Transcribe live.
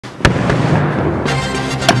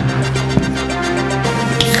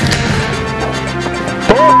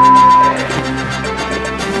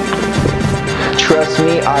Trust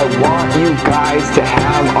me, I want you guys to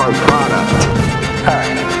have our product. All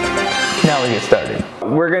right, now we get started.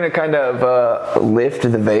 We're gonna kind of lift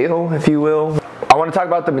the veil, if you will. I want to talk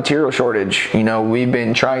about the material shortage. You know, we've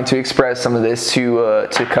been trying to express some of this to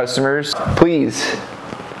customers. Please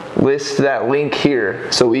list that link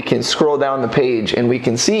here so we can scroll down the page and we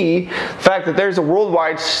can see the fact that there's a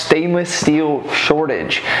worldwide stainless steel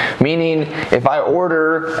shortage. Meaning, if I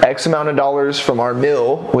order X amount of dollars from our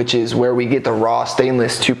mill, which is where we get the raw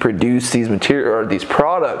stainless to produce these material or these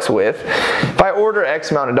products with, if I order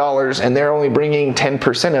X amount of dollars and they're only bringing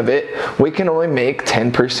 10% of it, we can only make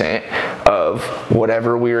 10% of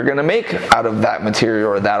whatever we are going to make out of that material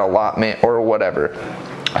or that allotment or whatever.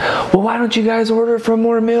 Well, why don't you guys order from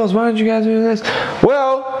more mills? Why don't you guys do this?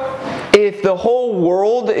 Well, if the whole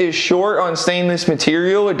world is short on stainless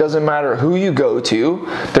material, it doesn't matter who you go to,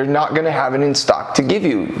 they're not going to have it in stock to give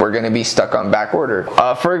you. We're going to be stuck on back order.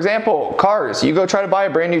 For example, cars. You go try to buy a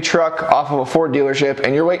brand new truck off of a Ford dealership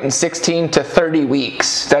and you're waiting 16 to 30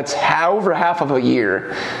 weeks. That's over half of a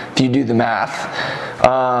year if you do the math.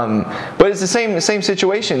 But it's the same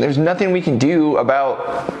situation. There's nothing we can do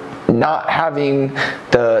about not having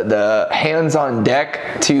the hands on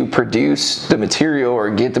deck to produce the material or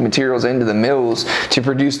get the materials into the mills to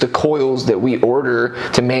produce the coils that we order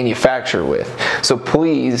to manufacture with. So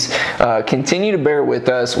please continue to bear with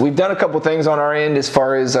us. We've done a couple things on our end as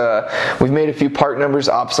far as we've made a few part numbers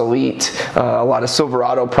obsolete. A lot of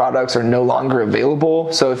Silverado products are no longer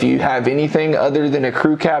available. So if you have anything other than a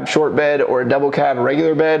crew cab short bed or a double cab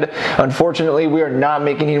regular bed, unfortunately we are not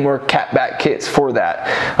making any more cat back kits for that.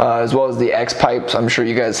 As well as the X pipes, I'm sure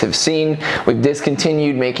you guys have seen. We've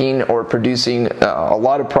discontinued making or producing a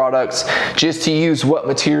lot of products just to use what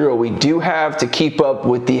material we do have to keep up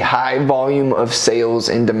with the high volume of sales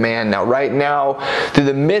and demand. Now, right now, through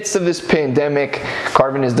the midst of this pandemic,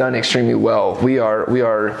 Carven has done extremely well. We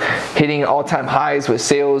are hitting all-time highs with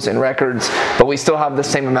sales and records, but we still have the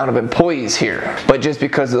same amount of employees here. But just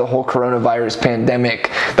because of the whole coronavirus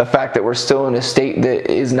pandemic, the fact that we're still in a state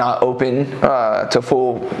that is not open to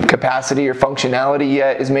full capacity or functionality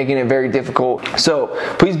yet is making it very difficult. So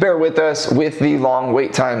please bear with us with the long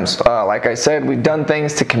wait times. Like I said, we've done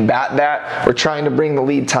things to combat that. We're trying to bring the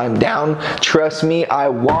lead time down. Trust me, I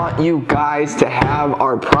want you guys to have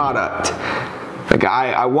our product. Like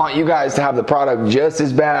I want you guys to have the product just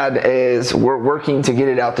as bad as we're working to get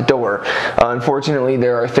it out the door. Unfortunately,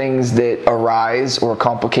 there are things that arise or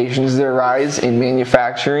complications that arise in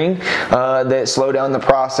manufacturing that slow down the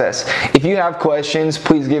process. If you have questions,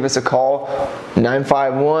 please give us a call,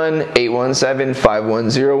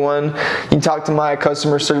 951-817-5101. You can talk to my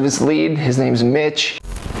customer service lead. His name's Mitch.